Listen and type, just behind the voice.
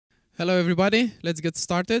Hello, everybody. Let's get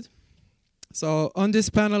started. So on this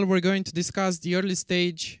panel, we're going to discuss the early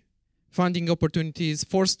stage funding opportunities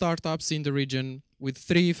for startups in the region with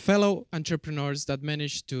 3 fellow entrepreneurs that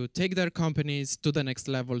managed to take their companies to the next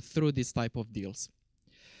level through this type of deals.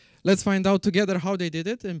 Let's find out together how they did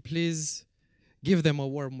it, and please give them a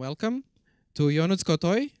warm welcome to Ionut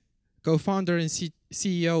Cotoiu, co-founder and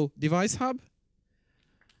CEO Device Hub,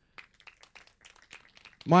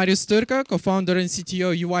 Marius Tirca, co-founder and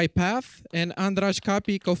CTO UiPath, and Andras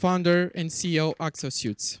Kapy, co-founder and CEO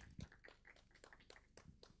Axosuits.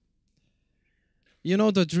 You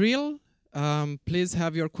know the drill. Please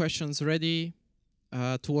have your questions ready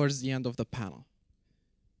towards the end of the panel.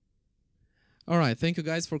 All right, thank you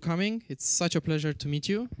guys for coming. It's such a pleasure to meet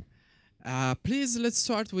you. Please, let's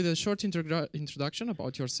start with a short introduction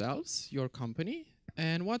about yourselves, your company,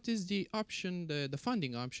 and what is the option, the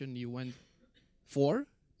funding option you went for,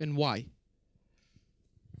 and why?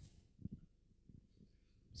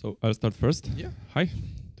 So I'll start first. Yeah. Hi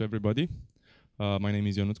to everybody. My name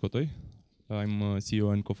is Ionut Cotoiu. I'm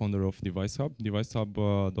CEO and co-founder of Device Hub.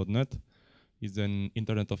 DeviceHub.net is an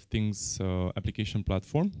Internet of Things application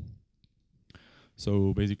platform.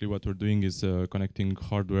 So basically what we're doing is connecting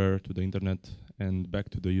hardware to the internet and back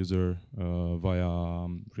to the user via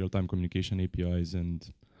real-time communication APIs and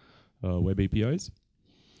web APIs.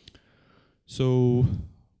 So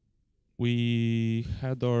we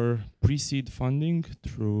had our pre-seed funding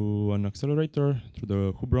through an accelerator, through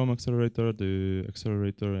the Hubraum accelerator, the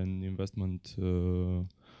accelerator and investment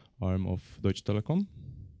arm of Deutsche Telekom.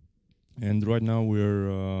 And right now we're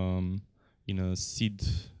in a seed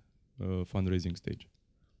fundraising stage.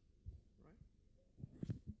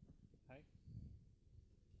 Hi.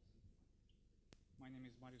 My name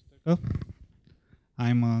is Marius Tirca.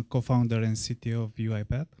 I'm a co-founder and CTO of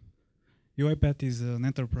UiPath. UiPath is an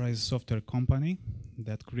enterprise software company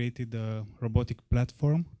that created a robotic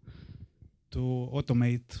platform to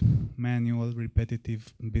automate manual,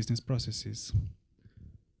 repetitive business processes.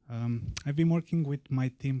 I've been working with my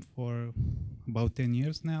team for about 10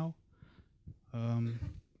 years now,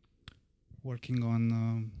 working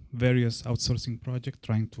on various outsourcing projects,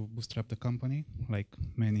 trying to bootstrap the company, like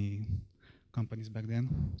many companies back then.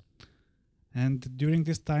 And during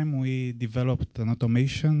this time, we developed an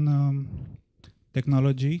automation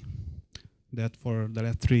technology that for the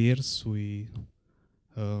last 3 years, we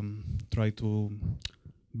try to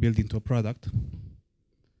build into a product.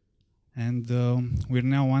 And we're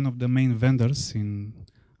now one of the main vendors in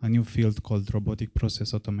a new field called robotic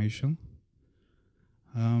process automation.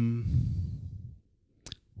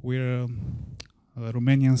 We're a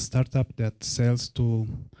Romanian startup that sells to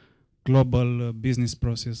global business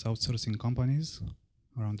process outsourcing companies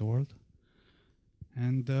around the world.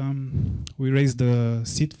 And we raised a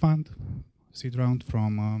seed round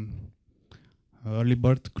from Early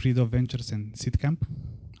Bird, Credo Ventures, and Seed Camp.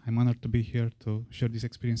 I'm honored to be here to share this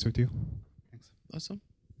experience with you. Thanks. Awesome.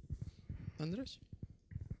 Andras?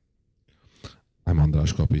 I'm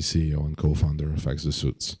Andras Kapy, CEO and co-founder of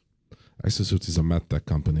Axosuits. Axosuits is a medtech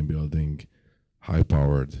company building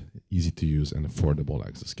high-powered, easy-to-use, and affordable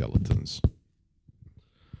exoskeletons.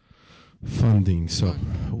 Funding. So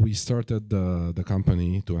we started the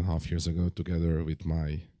company 2.5 years ago together with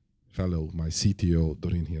my CTO,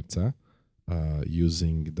 Dorin Hirce,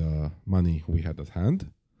 using the money we had at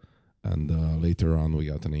hand. And later on, we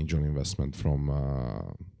got an angel investment from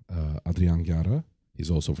Adrian Gheara. He's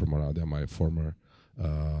also from Oradea, my former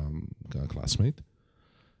classmate.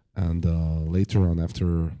 And later on,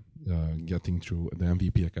 after getting through the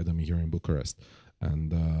MVP Academy here in Bucharest,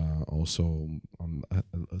 and also on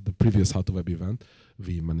the previous How to Web event,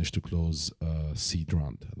 we managed to close a seed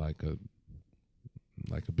round, like a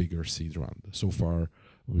bigger seed round. So far,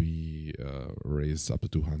 we raised up to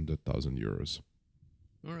 200,000 euros.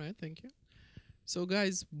 All right, thank you. So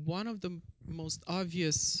guys, one of the most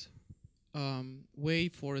obvious way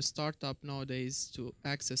for a startup nowadays to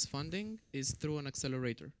access funding is through an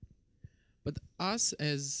accelerator. But us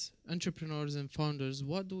as entrepreneurs and founders,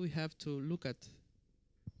 what do we have to look at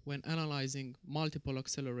when analyzing multiple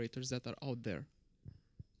accelerators that are out there?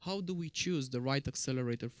 How do we choose the right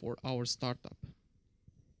accelerator for our startup?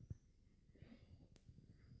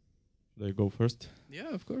 Should I go first? Yeah,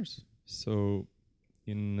 of course. So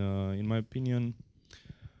in my opinion,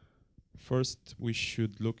 first we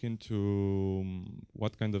should look into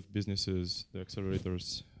what kind of businesses the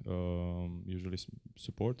accelerators usually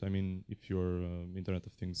support. I mean, if you're Internet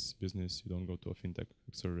of Things business, you don't go to a fintech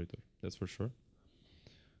accelerator, that's for sure.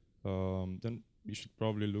 Then you should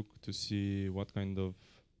probably look to see what kind of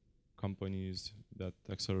companies that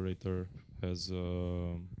accelerator has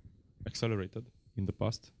accelerated in the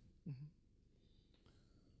past.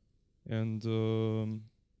 And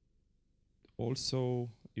also,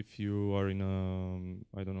 if you are in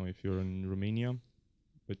I don't know, if you're in Romania,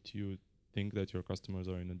 but you think that your customers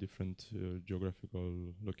are in a different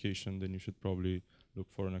geographical location, then you should probably look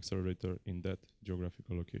for an accelerator in that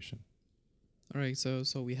geographical location. All right, so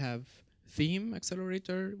we have theme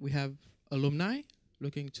accelerator, we have alumni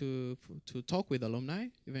looking to talk with alumni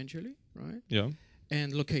eventually, right? Yeah.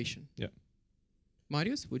 And location. Yeah.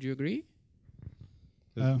 Marius, would you agree?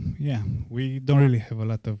 Yeah, we don't really have a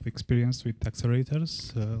lot of experience with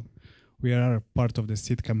accelerators. We are part of the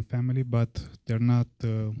SeedCamp family, but they're not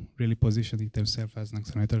really positioning themselves as an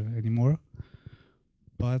accelerator anymore.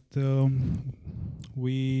 But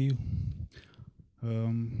we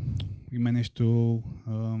managed to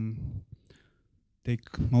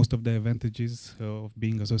take most of the advantages of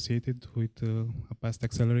being associated with a past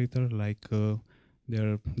accelerator, like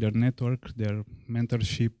their network, their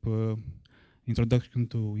mentorship, introduction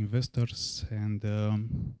to investors, and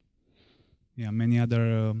yeah, many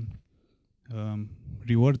other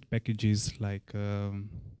reward packages, like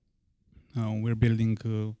we're building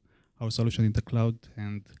our solution in the cloud,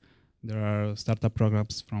 and there are startup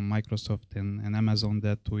programs from Microsoft and Amazon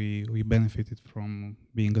that we benefited from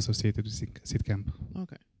being associated with SeedCamp.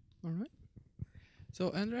 Okay, all right.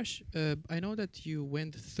 So Andras, I know that you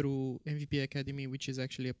went through MVP Academy, which is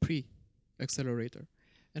actually a pre-accelerator.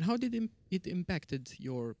 And how did it impacted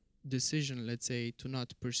your decision, let's say, to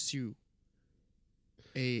not pursue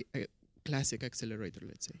a classic accelerator,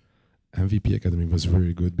 let's say? MVP Academy was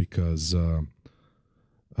very good because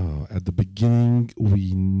at the beginning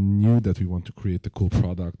we knew that we want to create a cool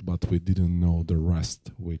product, but we didn't know the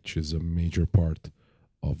rest, which is a major part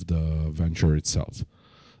of the venture itself.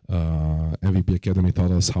 MVP Academy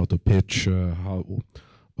taught us how to pitch,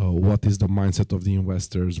 what is the mindset of the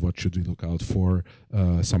investors, what should we look out for,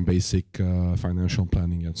 some basic financial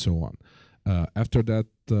planning, and so on. After that,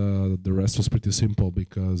 the rest was pretty simple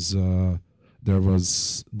because there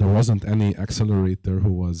wasn't any accelerator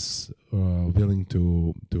who was willing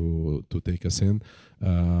to take us in.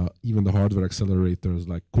 Even the hardware accelerators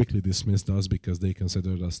quickly dismissed us because they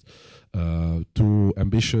considered us too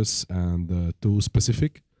ambitious and too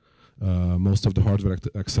specific. Most of the hardware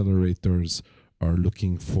accelerators are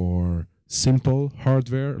looking for simple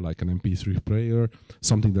hardware, like an MP3 player,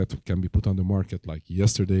 something that can be put on the market like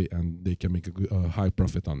yesterday, and they can make a high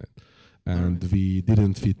profit on it. And we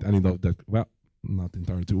didn't fit any of that. Well, not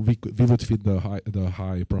entirely. We would fit the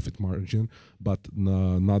high profit margin, but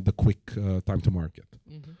not the quick time to market.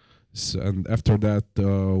 Mm-hmm. So, and after that,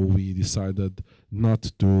 we decided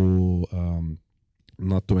not to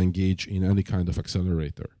engage in any kind of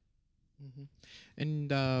accelerator. Mm-hmm.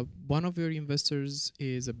 And one of your investors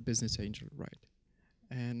is a business angel, right?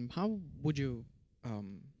 And how would you,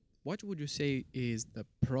 what would you say is the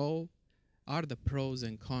pros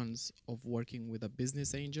and cons of working with a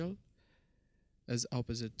business angel as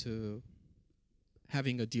opposite to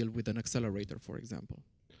having a deal with an accelerator, for example?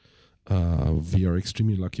 We are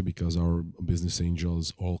extremely lucky because our business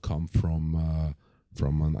angels all come from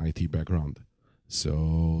an IT background.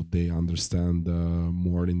 So they understand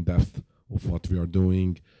more in depth of what we are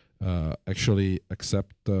doing. Actually,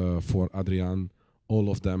 except for Adrian, all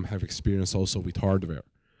of them have experience also with hardware.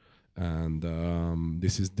 And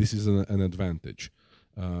this is an advantage.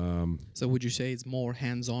 So would you say it's more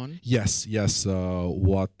hands-on? Yes.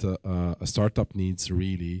 What a startup needs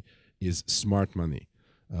really is smart money.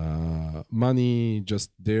 Money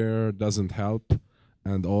just there doesn't help,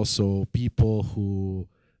 and also people who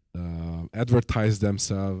advertise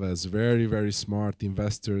themselves as very, very smart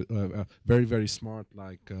investors, very, very smart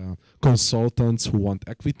consultants who want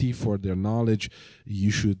equity for their knowledge.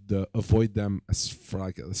 You should avoid them as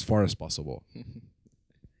far as possible.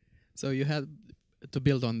 So you had to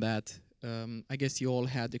build on that. I guess you all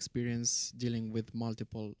had experience dealing with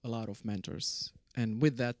a lot of mentors, and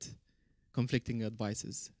with that, conflicting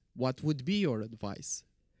advices. What would be your advice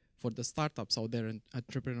for the startups out there and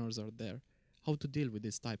entrepreneurs out there? How to deal with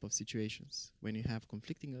this type of situations when you have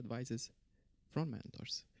conflicting advices from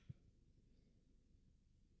mentors?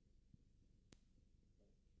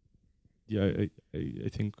 Yeah, I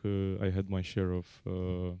think I had my share of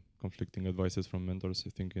conflicting advices from mentors.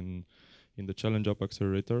 I think in the Challenge Up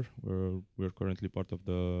Accelerator, where we're currently part of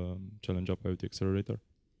the Challenge Up IoT Accelerator,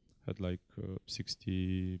 had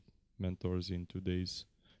 60 mentors in 2 days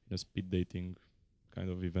in a speed dating kind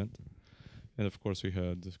of event. And of course we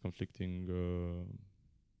had conflicting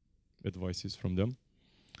advices from them.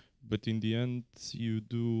 But in the end, you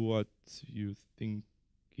do what you think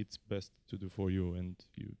it's best to do for you, and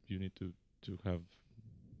you need to have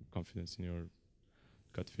confidence in your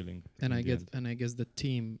gut feeling. And I guess the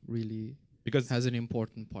team really because has an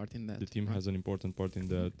important part in that. the team has an important part in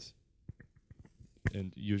that,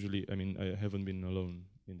 and usually, I mean, I haven't been alone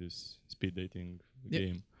in this speed dating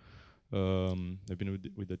game. I've been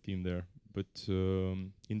with the team there, but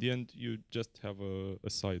in the end, you just have a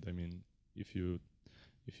side. I mean, if you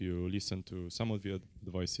listen to some of the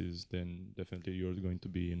advices, then definitely you're going to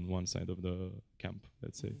be in one side of the camp,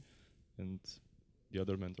 let's say, and the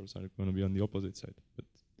other mentors are going to be on the opposite side. But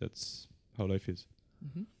that's how life is.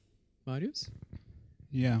 Marius?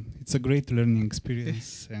 Yeah, it's a great learning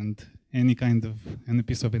experience, and any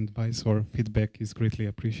piece of advice or feedback is greatly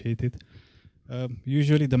appreciated.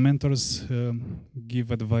 Usually the mentors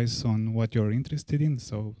give advice on what you're interested in,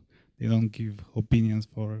 so they don't give opinions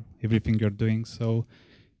for everything you're doing. So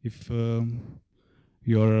if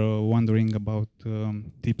you're wondering about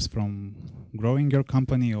tips from growing your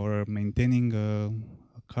company or maintaining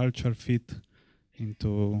a culture fit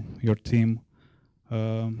into your team,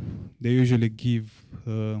 they usually give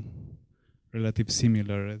relative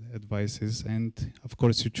similar advices, and of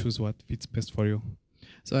course you choose what fits best for you.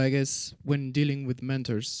 So I guess when dealing with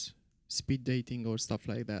mentors, speed dating or stuff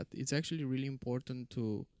like that, it's actually really important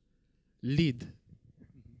to lead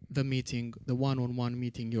the meeting, the one-on-one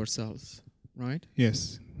meeting yourselves, right?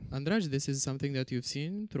 Yes. Andras, this is something that you've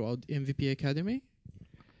seen throughout MVP Academy?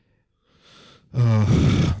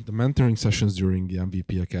 The mentoring sessions during the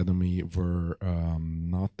MVP Academy were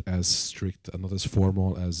not as strict and not as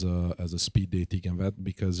formal as a speed dating event,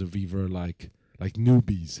 because we were like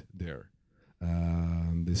newbies there.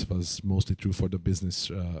 This was mostly true for the business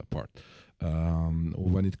part.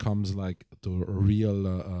 When it comes like to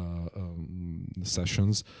real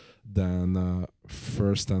sessions, then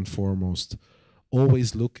first and foremost,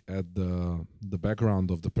 always look at the background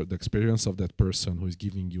of the experience of that person who is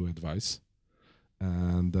giving you advice,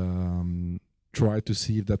 and try to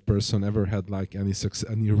see if that person ever had like any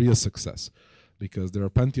real success, because there are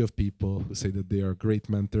plenty of people who say that they are great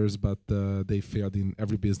mentors, but they failed in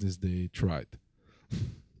every business they tried.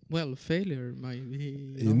 Well, failure might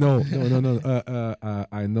be... No.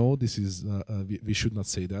 I know this is, we should not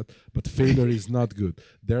say that, but failure is not good.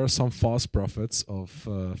 There are some false prophets of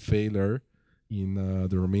failure in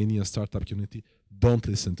the Romanian startup community. Don't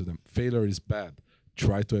listen to them. Failure is bad.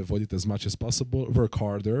 Try to avoid it as much as possible. Work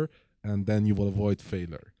harder, and then you will avoid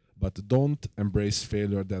failure. But don't embrace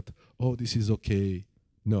failure that, oh, this is okay.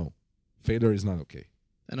 No, failure is not okay.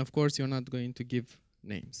 And of course, you're not going to give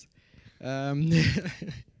names.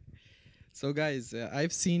 So guys,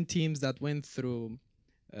 I've seen teams that went through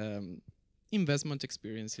investment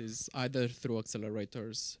experiences, either through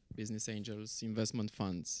accelerators, business angels, investment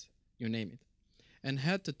funds, you name it, and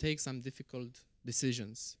had to take some difficult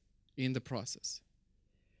decisions in the process.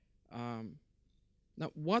 Now,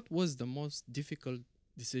 what was the most difficult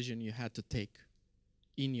decision you had to take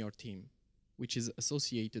in your team, which is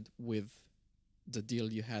associated with the deal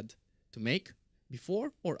you had to make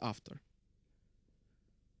before or after?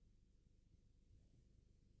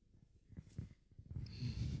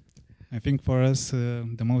 I think for us,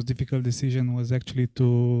 the most difficult decision was actually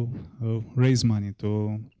to raise money,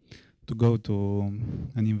 to go to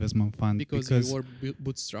an investment fund. Because you were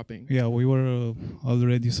bootstrapping. Yeah, we were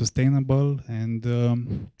already sustainable, and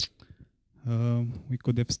we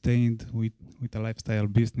could have stayed with a lifestyle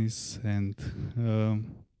business and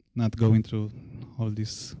not going through all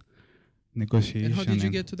this negotiation. And how did you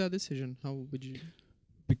get to that decision? How would you...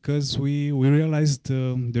 Because we realized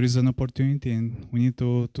there is an opportunity and we need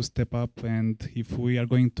to step up, and if we are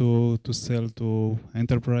going to sell to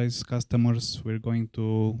enterprise customers, we're going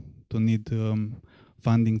to need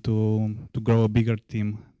funding to grow a bigger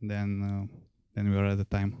team than we were at the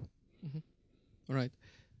time. All right,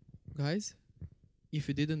 guys, if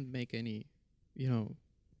you didn't make any,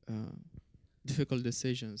 difficult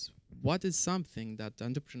decisions, what is something that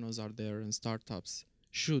entrepreneurs out there and startups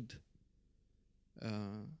should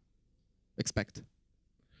expect?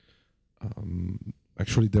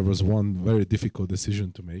 Actually, there was one very difficult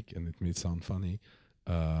decision to make, and it may sound funny,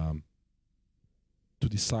 to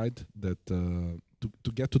decide that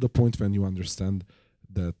to get to the point when you understand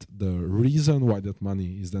that the reason why that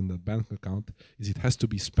money is in the bank account is it has to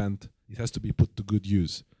be spent, it has to be put to good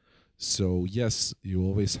use. So yes, you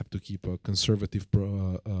always have to keep a conservative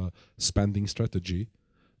spending strategy,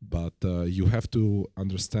 but you have to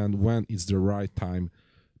understand when is the right time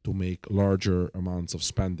to make larger amounts of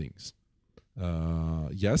spendings.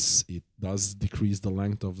 Yes, it does decrease the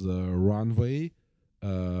length of the runway,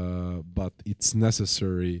 but it's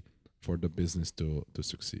necessary for the business to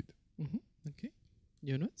succeed. Okay.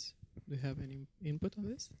 Ionut, do you have any input on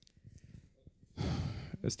this?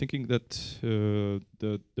 I was thinking that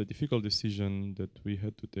the difficult decision that we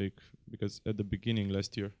had to take, because at the beginning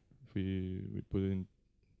last year, if we put in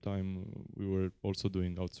time, we were also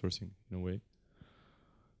doing outsourcing in a way.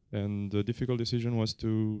 And the difficult decision was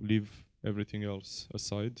to leave everything else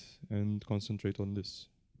aside and concentrate on this.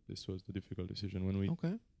 This was the difficult decision when we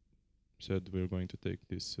said we're going to take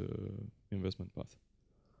this investment path.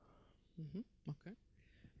 Okay.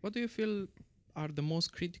 What do you feel are the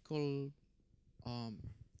most critical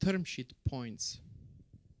term sheet points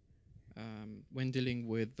when dealing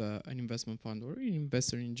with an investment fund or an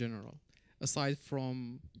investor in general, aside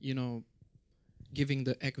from, you know, giving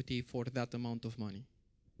the equity for that amount of money?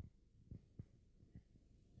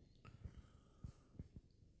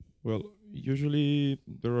 Well, usually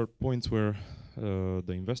there are points where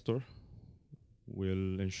the investor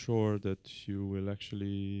will ensure that you will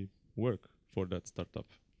actually work for that startup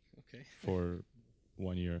for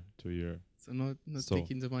 1 year, 2 years. So not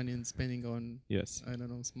taking the money and spending on, I don't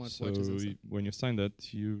know, smartwatches. So when you sign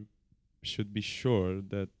that, you should be sure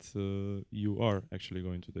that you are actually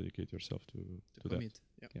going to dedicate yourself to commit.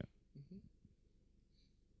 That. Yeah.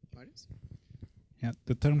 Marius? Yeah,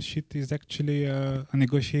 the term sheet is actually a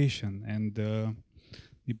negotiation, and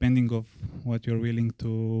depending of what you're willing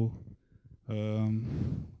to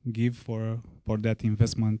give for that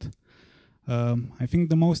investment. I think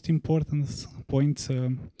the most important points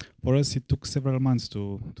for us, it took several months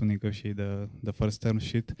to negotiate the first term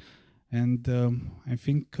sheet, and I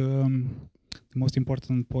think the most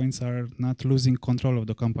important points are not losing control of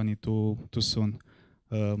the company too soon.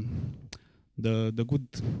 The good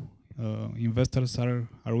investors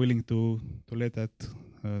are willing to let that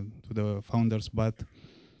to the founders, but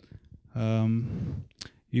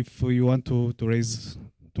if you want to raise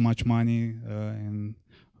too much money and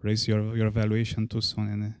raise your valuation too soon,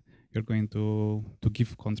 and you're going to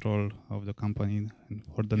give control of the company, and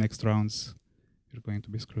for the next rounds you're going to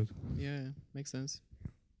be screwed. Yeah, makes sense.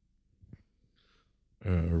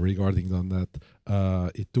 Regarding on that,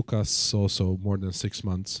 it took us also more than 6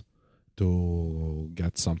 months to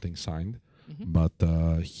get something signed. But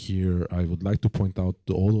here I would like to point out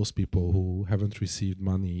to all those people who haven't received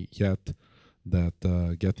money yet that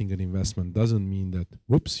getting an investment doesn't mean that,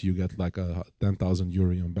 whoops, you get like a 10,000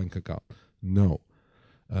 euro on bank account. No.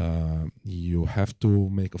 You have to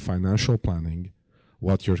make a financial planning,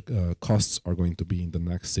 what your costs are going to be in the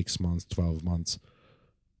next 6 months, 12 months,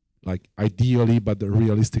 like ideally, but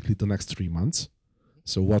realistically the next 3 months.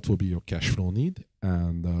 So what will be your cash flow need,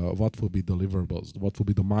 and what will be deliverables, what will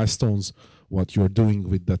be the milestones, what you're doing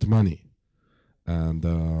with that money. And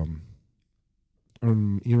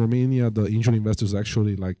in Romania, the angel investors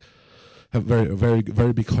actually like have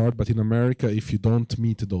very big heart, but in America, if you don't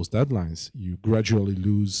meet those deadlines, you gradually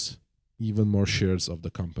lose even more shares of the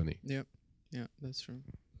company. Yeah, that's true.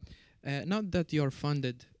 Now that you're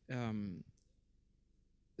funded,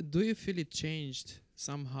 do you feel it changed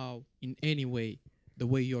somehow in any way the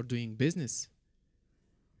way you're doing business?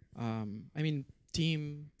 I mean,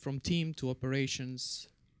 from team to operations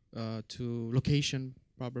to location,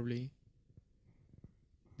 probably.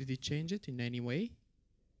 Did it change it in any way?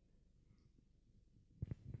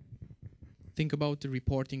 Think about the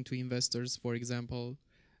reporting to investors, for example,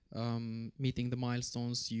 meeting the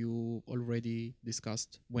milestones you already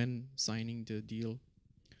discussed when signing the deal.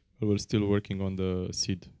 We're still working on the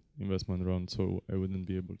seed investment round, so I wouldn't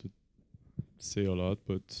be able to say a lot,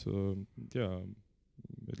 but yeah,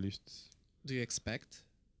 at least. Do you expect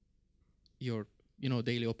your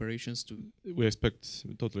daily operations to? We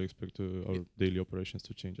totally expect our daily operations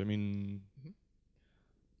to change. I mean,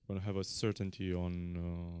 we're gonna have a certainty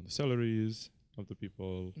on the salaries of the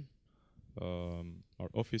people. Our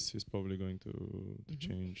office is probably going to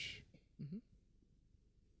change.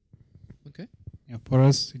 Okay. Yeah, for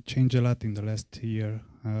us it changed a lot in the last year.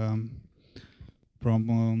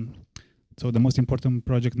 So the most important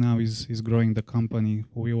project now is growing the company.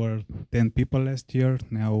 We were 10 people last year.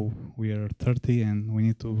 Now we are 30, and we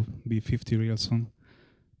need to be 50 real soon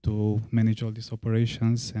to manage all these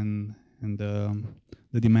operations and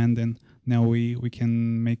the demand. And now we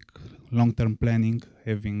can make long-term planning,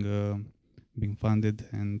 having been funded,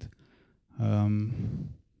 and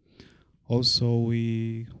also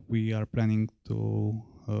we are planning to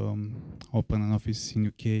open an office in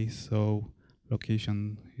UK. So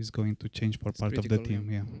location is going to change for part of the team.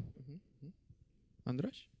 Yeah.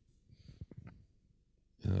 Andras?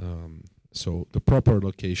 So the proper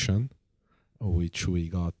location, which we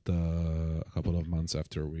got a couple of months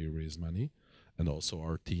after we raised money, and also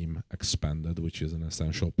our team expanded, which is an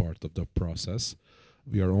essential part of the process.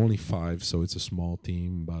 We are only 5, so it's a small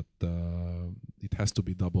team, but it has to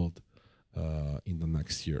be doubled in the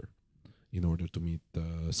next year in order to meet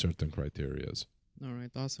certain criterias. All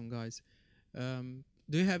right, awesome, guys.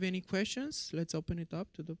 Do you have any questions? Let's open it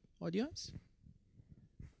up to the audience.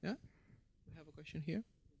 Yeah? We have a question here.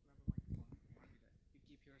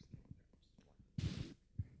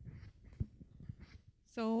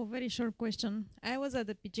 So, very short question. I was at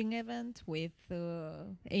the pitching event with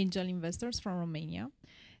angel investors from Romania,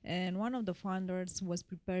 and one of the founders was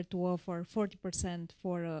prepared to offer 40%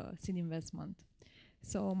 for a seed investment.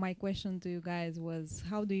 So my question to you guys was,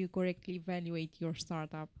 how do you correctly evaluate your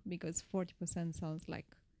startup? Because 40% sounds like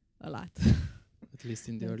a lot. At least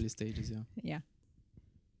in the early stages, yeah. Yeah.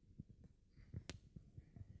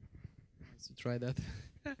 So try that.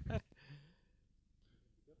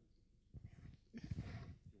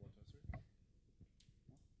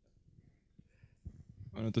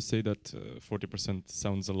 I want to say that 40%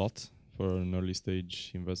 sounds a lot for an early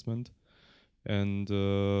stage investment. And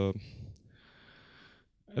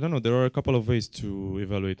I don't know, there are a couple of ways to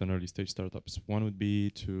evaluate an early stage startups. One would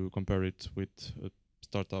be to compare it with a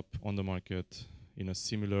startup on the market in a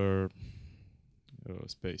similar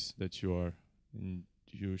space that you are in.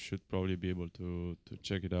 You should probably be able to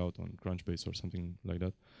check it out on Crunchbase or something like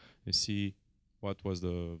that and see what was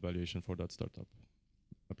the valuation for that startup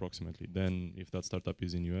approximately. Then if that startup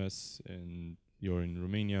is in US and you're in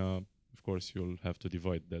Romania, of course you'll have to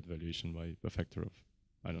divide that valuation by a factor of,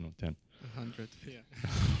 I don't know, 10. 100, yeah.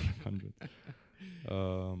 100.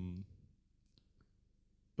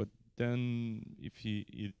 But then if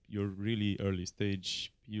you're really early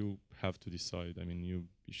stage, you have to decide. I mean, you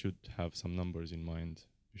should have some numbers in mind.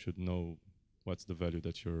 You should know what's the value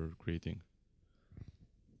that you're creating.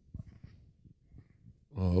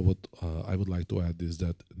 What I would like to add is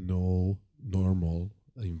that no normal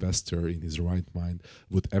investor in his right mind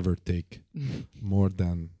would ever take more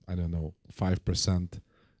than, I don't know, 5%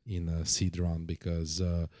 in a seed round, because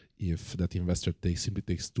if that investor simply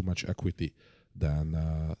takes too much equity, then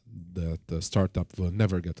the startup will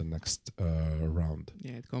never get the next round.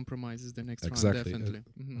 Yeah, it compromises the next Exactly. round,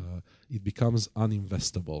 definitely. It becomes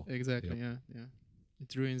uninvestable. Exactly, Yep. yeah.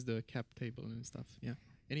 It ruins the cap table and stuff, yeah.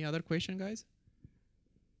 Any other question, guys?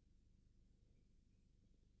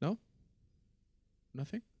 No?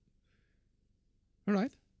 Nothing? All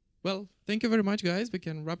right. Well, thank you very much, guys. We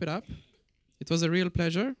can wrap it up. It was a real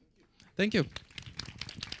pleasure. Thank you.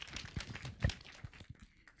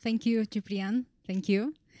 Thank you, Ciprian. Thank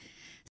you.